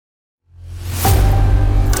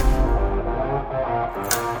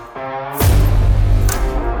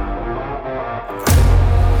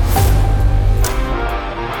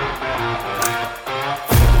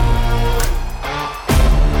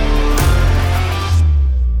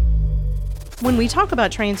when we talk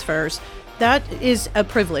about transfers, that is a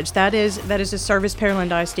privilege. That is a service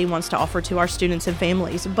Pearland ISD wants to offer to our students and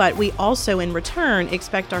families. But we also, in return,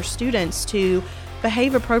 expect our students to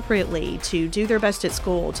behave appropriately, to do their best at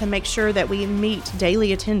school, to make sure that we meet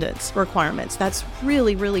daily attendance requirements. That's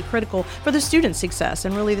really, really critical for the student success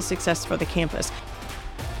and really the success for the campus.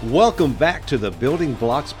 Welcome back to the Building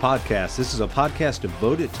Blocks Podcast. This is a podcast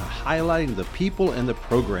devoted to highlighting the people and the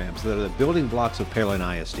programs that are the building blocks of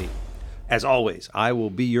Pearland ISD. As always, I will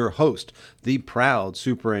be your host, the proud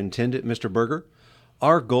superintendent, Mr. Berger.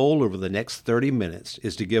 Our goal over the next 30 minutes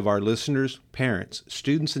is to give our listeners, parents,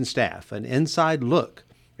 students, and staff an inside look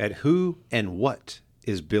at who and what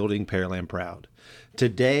is building Pearland proud.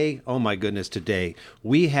 Today, oh my goodness, today,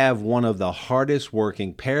 we have one of the hardest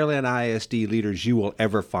working Pearland ISD leaders you will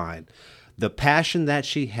ever find. The passion that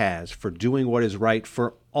she has for doing what is right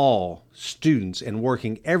for all students and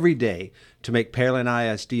working every day to make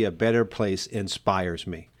Pearland ISD a better place inspires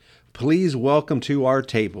me. Please welcome to our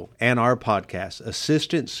table and our podcast,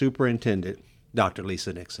 Assistant Superintendent, Dr.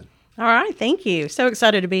 Lisa Nixon. All right. Thank you. So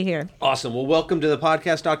excited to be here. Awesome. Well, welcome to the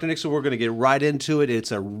podcast, Dr. Nixon. We're going to get right into it.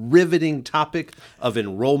 It's a riveting topic of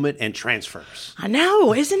enrollment and transfers. I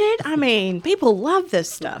know, isn't it? I mean, people love this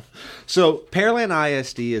stuff. So Pearland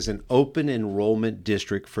ISD is an open enrollment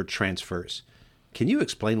district for transfers. Can you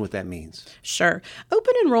explain what that means? Sure.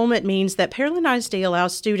 Open enrollment means that Pearland ISD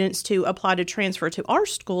allows students to apply to transfer to our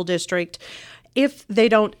school district if they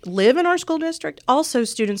don't live in our school district. Also,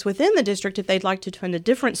 students within the district, if they'd like to attend a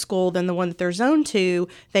different school than the one that they're zoned to,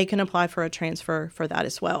 they can apply for a transfer for that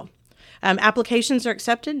as well. Applications are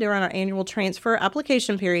accepted during our annual transfer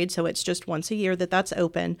application period, so it's just once a year that's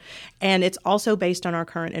open, and it's also based on our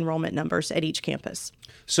current enrollment numbers at each campus.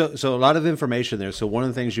 So a lot of information there. So one of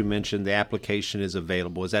the things you mentioned, the application is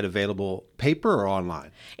available. Is that available paper or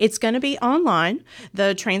online? It's going to be online.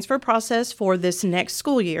 The transfer process for this next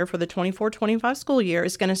school year, for the 24-25 school year,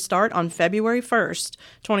 is going to start on February 1st,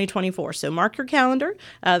 2024. So mark your calendar.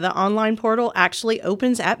 The online portal actually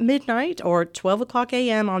opens at midnight or 12 o'clock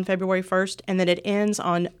a.m. on February 1st, and then it ends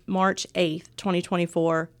on March 8th,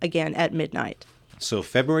 2024, again at midnight. So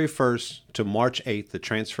February 1st to March 8th, the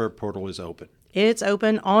transfer portal is open. It's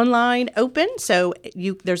open, online, open. So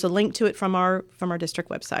there's a link to it from our district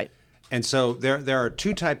website. And so there are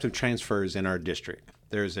two types of transfers in our district.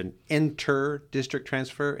 There's an inter-district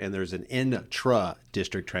transfer and there's an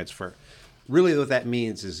intra-district transfer. Really what that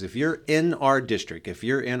means is if you're in our district, if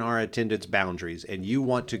you're in our attendance boundaries and you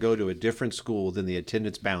want to go to a different school than the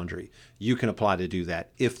attendance boundary, you can apply to do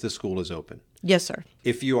that if the school is open. Yes, sir.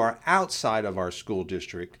 If you are outside of our school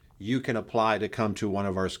district, you can apply to come to one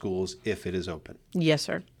of our schools if it is open. Yes,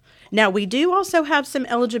 sir. Now, we do also have some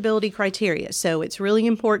eligibility criteria. So it's really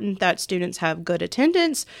important that students have good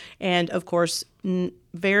attendance and, of course,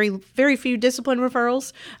 very, very few discipline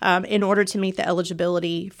referrals in order to meet the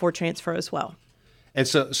eligibility for transfer as well. And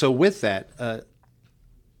so with that,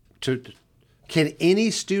 can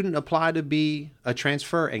any student apply to be a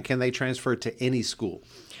transfer, and can they transfer to any school?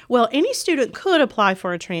 Well, any student could apply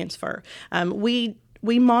for a transfer.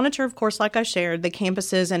 We monitor, of course, like I shared, the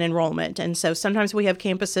campuses and enrollment. And so sometimes we have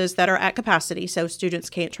campuses that are at capacity, so students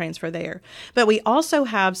can't transfer there. But we also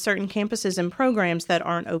have certain campuses and programs that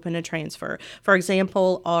aren't open to transfer. For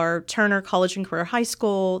example, our Turner College and Career High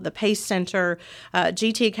School, the PACE Center,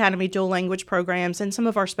 GT Academy dual language programs, and some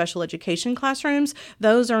of our special education classrooms,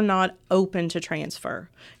 those are not open to transfer.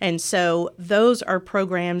 And so those are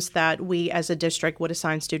programs that we as a district would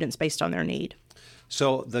assign students based on their need.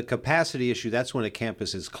 So the capacity issue, that's when a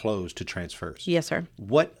campus is closed to transfers. Yes, sir.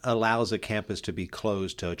 What allows a campus to be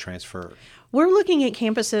closed to a transfer? We're looking at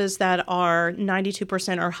campuses that are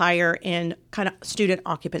 92% or higher in kind of student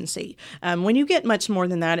occupancy. When you get much more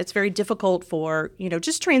than that, it's very difficult for,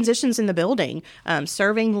 just transitions in the building,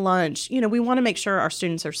 serving lunch. We want to make sure our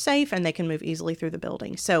students are safe and they can move easily through the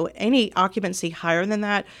building. So any occupancy higher than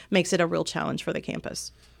that makes it a real challenge for the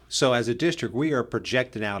campus. So as a district, we are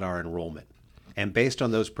projecting out our enrollment. And based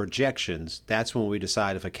on those projections, that's when we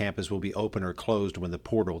decide if a campus will be open or closed when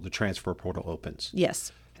the transfer portal opens.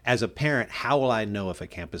 Yes. As a parent, how will I know if a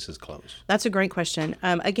campus is closed? That's a great question.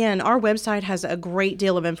 Again, our website has a great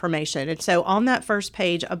deal of information. And so on that first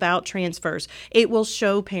page about transfers, it will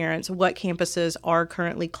show parents what campuses are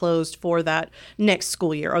currently closed for that next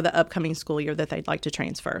school year or the upcoming school year that they'd like to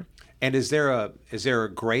transfer. And is there a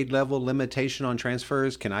grade level limitation on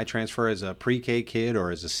transfers? Can I transfer as a pre-K kid or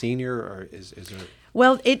as a senior, or is there?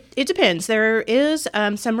 Well, it depends. There is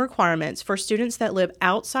some requirements for students that live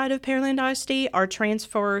outside of Pearland ISD. Our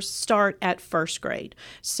transfers start at first grade,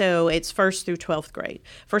 so it's first through 12th grade.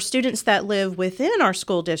 For students that live within our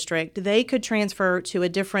school district, they could transfer to a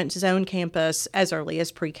different zone campus as early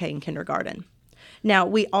as pre-K and kindergarten. Now,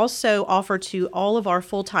 we also offer to all of our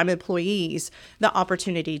full-time employees the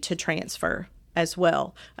opportunity to transfer as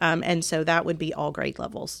well, and so that would be all grade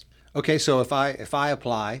levels. Okay, so if I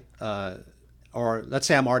apply, or let's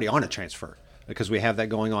say I'm already on a transfer because we have that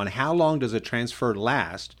going on, how long does a transfer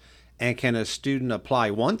last, and can a student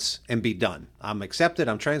apply once and be done? I'm accepted,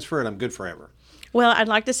 I'm transferred, I'm good forever. Well, I'd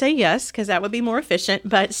like to say yes, because that would be more efficient,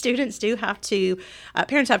 but students do have to,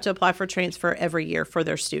 parents have to apply for transfer every year for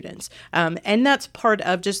their students. And that's part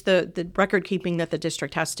of just the record keeping that the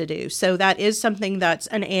district has to do. So that is something that's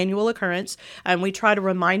an annual occurrence. We try to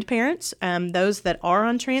remind parents, those that are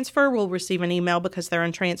on transfer will receive an email because they're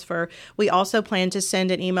on transfer. We also plan to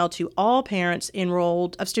send an email to all parents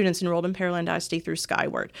of students enrolled in Pearland ISD through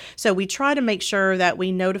Skyward. So we try to make sure that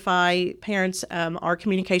we notify parents. Our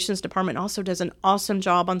communications department also does an awesome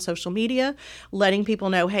job on social media, letting people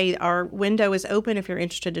know, hey, our window is open. If you're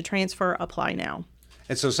interested to transfer, apply now.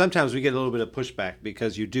 And so sometimes we get a little bit of pushback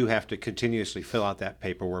because you do have to continuously fill out that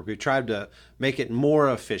paperwork. We've tried to make it more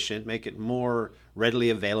efficient, make it more readily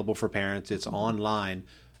available for parents. It's online.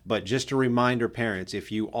 But just a reminder, parents,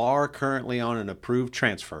 if you are currently on an approved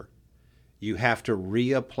transfer, you have to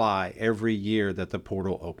reapply every year that the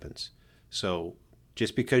portal opens. So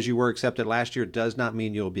just because you were accepted last year does not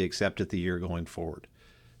mean you'll be accepted the year going forward.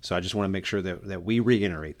 So I just want to make sure that we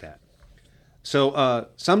reiterate that. So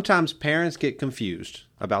sometimes parents get confused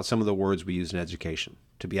about some of the words we use in education.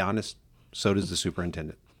 To be honest, so does the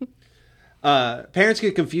superintendent. Parents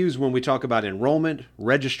get confused when we talk about enrollment,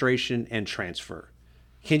 registration, and transfer.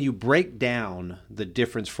 Can you break down the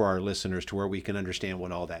difference for our listeners to where we can understand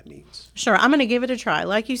what all that means? Sure. I'm going to give it a try.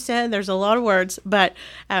 Like you said, there's a lot of words, but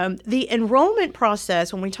the enrollment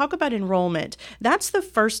process, when we talk about enrollment, that's the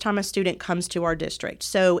first time a student comes to our district.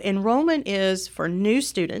 So enrollment is for new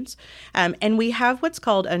students, and we have what's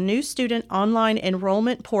called a new student online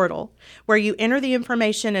enrollment portal where you enter the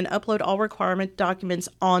information and upload all requirement documents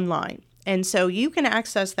online. And so you can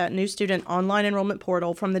access that new student online enrollment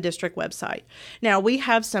portal from the district website. Now, we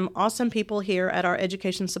have some awesome people here at our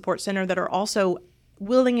Education Support Center that are also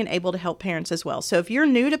willing and able to help parents as well. So if you're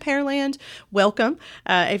new to Pearland, welcome.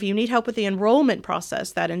 If you need help with the enrollment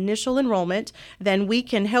process, that initial enrollment, then we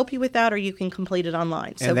can help you with that, or you can complete it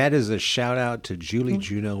online. And that is a shout out to Julie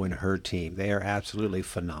Juneau and her team. They are absolutely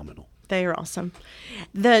phenomenal. They are awesome.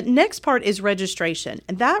 The next part is registration.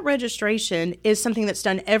 And that registration is something that's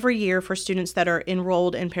done every year for students that are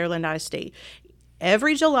enrolled in Pearland ISD.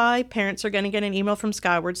 Every July, parents are going to get an email from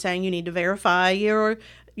Skyward saying you need to verify your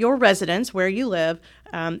residence, where you live,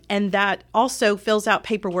 and that also fills out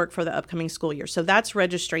paperwork for the upcoming school year. So that's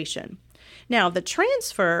registration. Now, the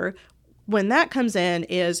transfer, when that comes in,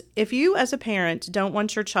 is if you as a parent don't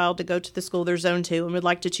want your child to go to the school they're zoned to and would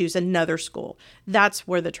like to choose another school, that's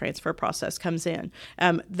where the transfer process comes in.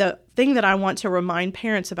 The thing that I want to remind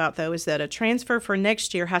parents about, though, is that a transfer for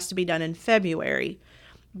next year has to be done in February,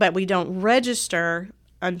 but we don't register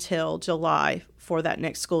until July for that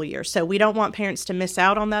next school year. So we don't want parents to miss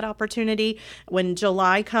out on that opportunity. When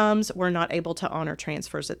July comes, we're not able to honor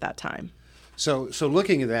transfers at that time. So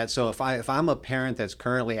looking at that, so if I'm a parent that's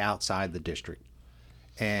currently outside the district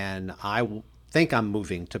and I think I'm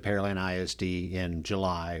moving to Pearland ISD in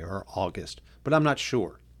July or August, but I'm not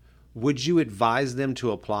sure, would you advise them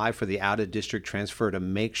to apply for the out-of-district transfer to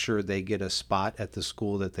make sure they get a spot at the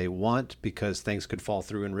school that they want because things could fall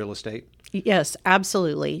through in real estate? Yes,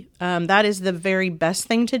 absolutely. That is the very best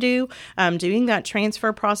thing to do. Doing that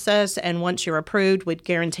transfer process, and once you're approved, would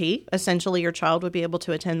guarantee essentially your child would be able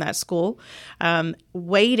to attend that school.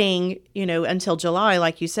 Waiting, until July,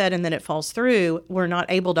 like you said, and then it falls through, we're not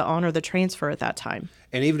able to honor the transfer at that time.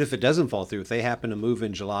 And even if it doesn't fall through, if they happen to move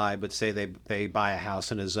in July, but say they buy a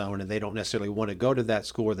house in a zone and they don't necessarily want to go to that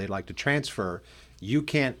school or they'd like to transfer, you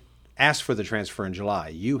can't ask for the transfer in July.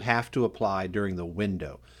 You have to apply during the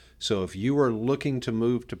window. So if you are looking to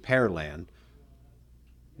move to Pearland,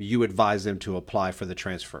 you advise them to apply for the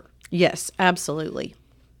transfer. Yes, absolutely.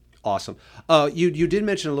 Awesome. You did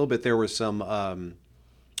mention a little bit there were some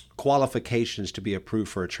qualifications to be approved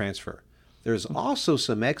for a transfer. There's also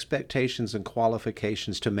some expectations and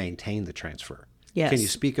qualifications to maintain the transfer. Yes. Can you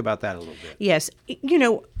speak about that a little bit? Yes.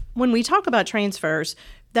 When we talk about transfers,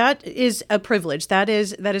 That is a privilege. That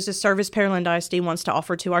is a service Pearland ISD wants to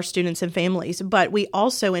offer to our students and families. But we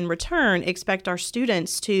also, in return, expect our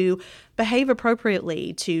students to behave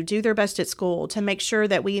appropriately, to do their best at school, to make sure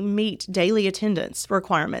that we meet daily attendance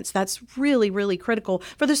requirements. That's really, really critical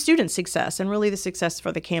for the student success and really the success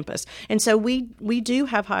for the campus. And so we do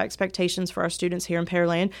have high expectations for our students here in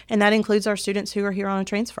Pearland, and that includes our students who are here on a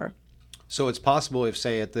transfer. So it's possible if,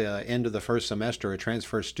 say, at the end of the first semester, a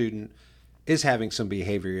transfer student is having some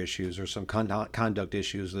behavior issues or some conduct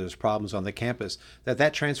issues, there's problems on the campus,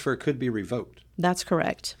 that transfer could be revoked. That's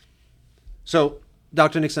correct. So,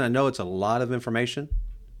 Dr. Nixon, I know it's a lot of information.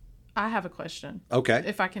 I have a question. Okay.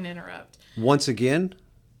 If I can interrupt. Once again,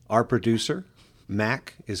 our producer,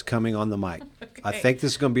 Mac, is coming on the mic. Okay. I think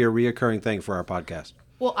this is going to be a reoccurring thing for our podcast.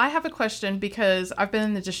 Well, I have a question because I've been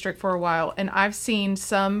in the district for a while, and I've seen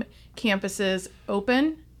some campuses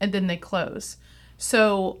open and then they close.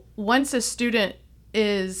 So once a student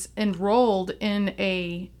is enrolled in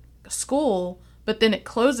a school, but then it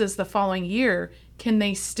closes the following year, can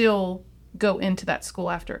they still go into that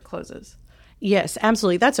school after it closes? Yes,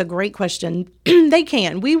 absolutely. That's a great question. They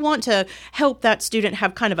can. We want to help that student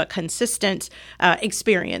have kind of a consistent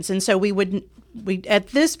experience. And so we at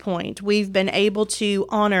this point, we've been able to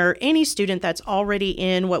honor any student that's already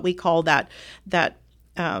in what we call that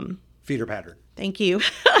feeder pattern. Thank you.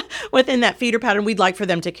 Within that feeder pattern, we'd like for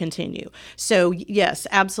them to continue. So yes,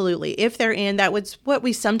 absolutely. If they're in, that was what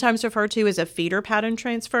we sometimes refer to as a feeder pattern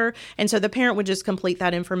transfer. And so the parent would just complete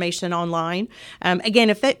that information online. Again,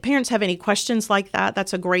 if parents have any questions like that,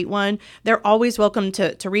 that's a great one. They're always welcome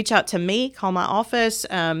to reach out to me, call my office,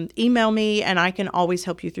 email me, and I can always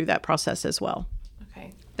help you through that process as well.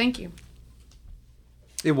 Okay. Thank you.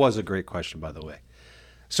 It was a great question, by the way.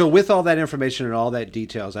 So with all that information and all that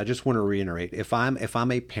details, I just want to reiterate, if I'm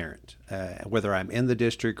a parent, whether I'm in the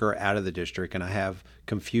district or out of the district, and I have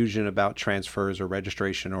confusion about transfers or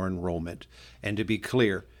registration or enrollment, and to be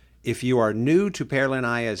clear, if you are new to Pearland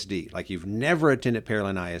ISD, like you've never attended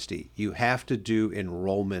Pearland ISD, you have to do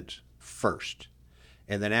enrollment first.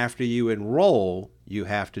 And then after you enroll, you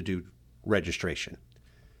have to do registration.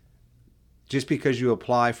 Just because you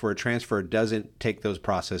apply for a transfer doesn't take those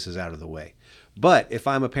processes out of the way. But if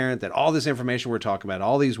I'm a parent that all this information we're talking about,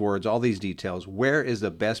 all these words, all these details, where is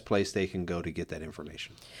the best place they can go to get that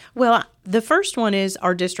information? Well, the first one is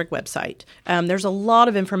our district website. There's a lot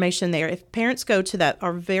of information there. If parents go to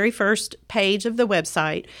our very first page of the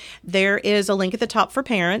website, there is a link at the top for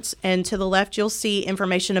parents, and to the left you'll see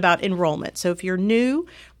information about enrollment. So if you're new,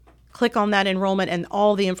 click on that enrollment and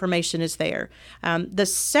all the information is there. The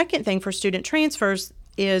second thing for student transfers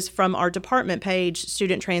is from our department page,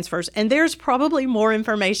 student transfers. And there's probably more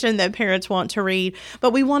information that parents want to read,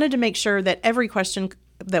 but we wanted to make sure that every question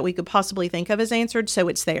that we could possibly think of is answered, so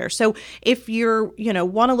it's there. So if you're,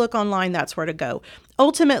 want to look online, that's where to go.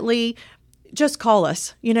 Ultimately, just call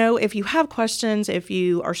us. If you have questions, if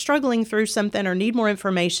you are struggling through something or need more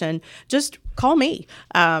information, just call me,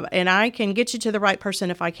 and I can get you to the right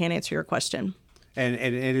person if I can't answer your question. And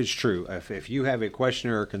it is true. If you have a question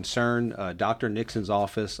or a concern, Dr. Nixon's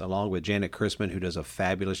office, along with Janet Chrisman, who does a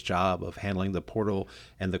fabulous job of handling the portal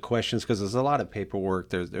and the questions, because there's a lot of paperwork.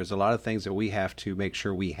 There's a lot of things that we have to make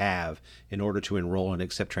sure we have in order to enroll and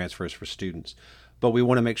accept transfers for students. But we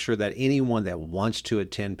want to make sure that anyone that wants to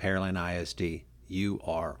attend Pearland ISD, you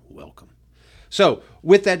are welcome. So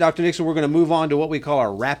with that, Dr. Nixon, we're going to move on to what we call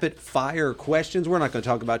our rapid fire questions. We're not going to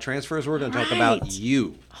talk about transfers. We're going to talk about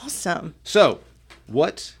you. Awesome. So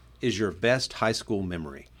what is your best high school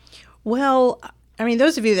memory? Well,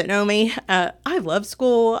 those of you that know me, I love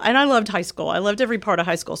school and I loved high school. I loved every part of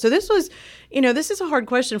high school. So this was, this is a hard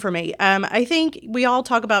question for me. I think we all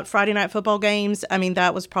talk about Friday night football games.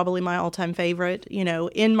 That was probably my all-time favorite,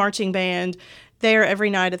 in marching band, there every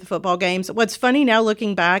night at the football games. What's funny now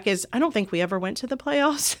looking back is I don't think we ever went to the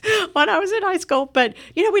playoffs when I was in high school, but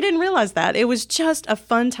we didn't realize that. It was just a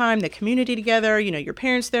fun time, the community together, your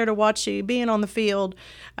parents there to watch you, being on the field.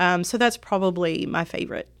 So that's probably my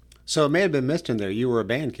favorite. So it may have been missed in there. You were a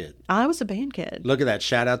band kid. I was a band kid. Look at that.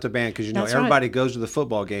 Shout out to band, because That's everybody right. goes to the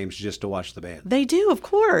football games just to watch the band. They do, of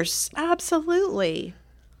course. Absolutely.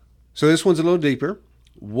 So this one's a little deeper.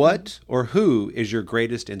 What or who is your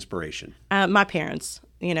greatest inspiration? My parents,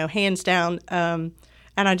 hands down. And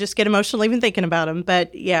I just get emotional even thinking about them.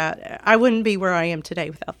 But yeah, I wouldn't be where I am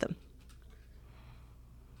today without them.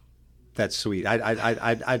 That's sweet.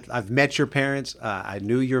 I've met your parents. I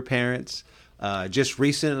knew your parents. Just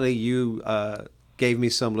recently, you gave me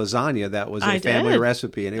some lasagna that was a family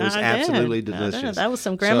recipe, and it was absolutely delicious. That was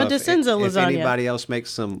some Grandma DeCenza lasagna. If anybody else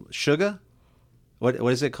makes some sugar, what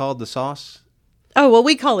is it called, the sauce? Oh, well,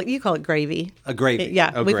 you call it gravy. A gravy.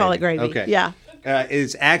 Yeah, Oh, we call it gravy. Okay. Yeah.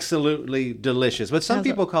 It's absolutely delicious, but some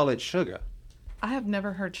people call it sugar. I have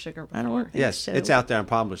never heard sugar before. I don't think Yes, so. it's out there. I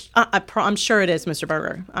promise. I'm sure it is, Mr.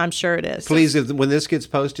 Berger. I'm sure it is. Please, when this gets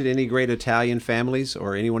posted, any great Italian families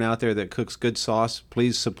or anyone out there that cooks good sauce,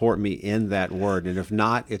 please support me in that word. And if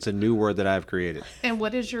not, it's a new word that I've created. And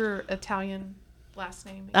what is your Italian last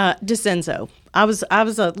name? DeCenzo. I was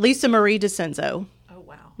a Lisa Marie DeCenzo. Oh,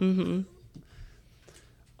 wow. Mm-hmm.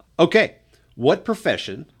 Okay. What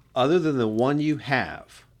profession, other than the one you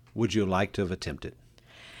have, would you like to have attempted?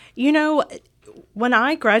 You know, when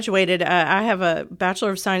I graduated, I have a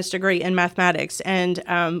Bachelor of Science degree in mathematics, and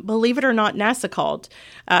believe it or not, NASA called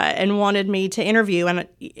and wanted me to interview. And,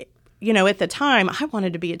 you know, at the time, I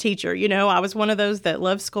wanted to be a teacher. You know, I was one of those that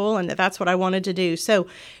loved school, and that's what I wanted to do. So,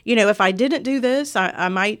 you know, if I didn't do this, I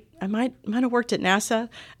might have worked at NASA.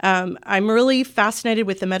 I'm really fascinated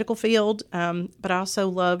with the medical field, but I also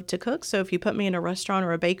love to cook. So if you put me in a restaurant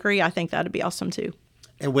or a bakery, I think that'd be awesome too.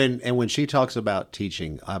 And when she talks about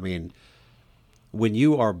teaching, I mean, when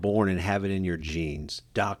you are born and have it in your genes,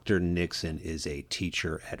 Dr. Nixon is a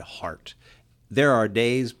teacher at heart. There are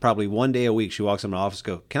days, probably one day a week, she walks in my office and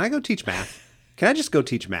goes, "Can I go teach math? Can I just go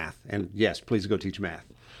teach math?" And yes, please go teach math.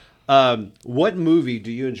 What movie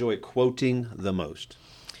do you enjoy quoting the most?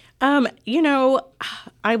 You know,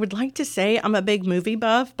 I would like to say I'm a big movie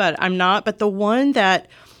buff, but I'm not. But the one that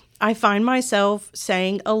I find myself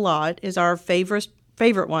saying a lot is our favorite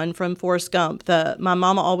one from Forrest Gump. My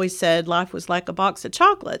mama always said life was like a box of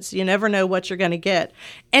chocolates. You never know what you're going to get.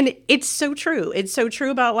 And it's so true. It's so true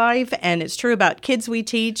about life, and it's true about kids we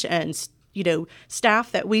teach and, you know,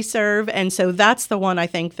 staff that we serve. And so that's the one I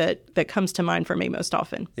think that comes to mind for me most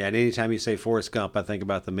often. Yeah, and anytime you say Forrest Gump, I think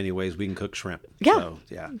about the many ways we can cook shrimp. Yeah. So,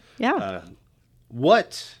 yeah. Yeah.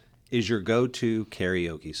 What is your go-to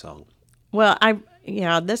karaoke song? Well,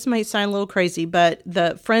 this may sound a little crazy, but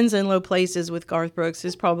the Friends in Low Places with Garth Brooks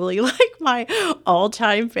is probably like my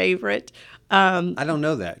all-time favorite. I don't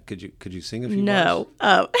know that. Could you sing a few No.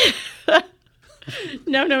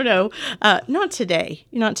 No. Not today.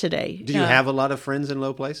 Not today. Do you have a lot of friends in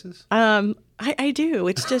low places? I do.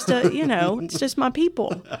 It's just it's just my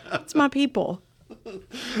people. It's my people.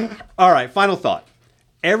 All right. Final thought.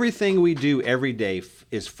 Everything we do every day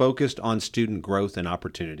is focused on student growth and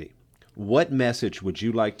opportunity. What message would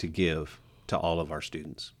you like to give to all of our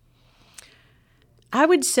students? I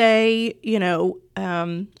would say,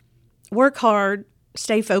 work hard,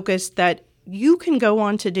 stay focused, that you can go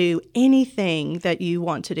on to do anything that you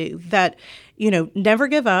want to do, that, never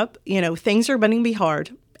give up. Things are going to be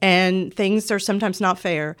hard and things are sometimes not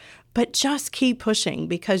fair, but just keep pushing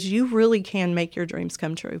because you really can make your dreams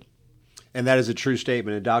come true. And that is a true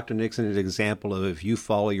statement. And Dr. Nixon is an example of if you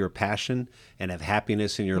follow your passion and have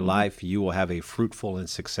happiness in your life, you will have a fruitful and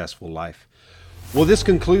successful life. Well, this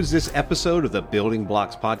concludes this episode of the Building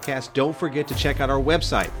Blocks Podcast. Don't forget to check out our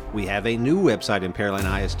website. We have a new website in Pearland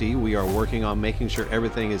ISD. We are working on making sure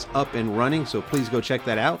everything is up and running, so please go check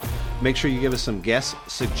that out. Make sure you give us some guest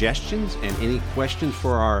suggestions, and any questions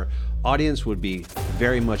for our audience would be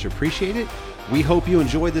very much appreciated. We hope you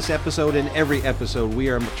enjoyed this episode, and every episode we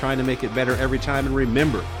are trying to make it better every time. And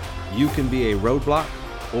remember, you can be a roadblock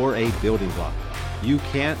or a building block. You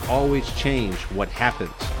can't always change what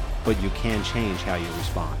happens, but you can change how you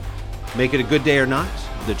respond. Make it a good day or not,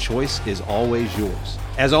 the choice is always yours.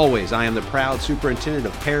 As always, I am the proud superintendent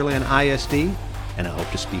of Pearland ISD, and I hope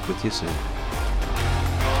to speak with you soon.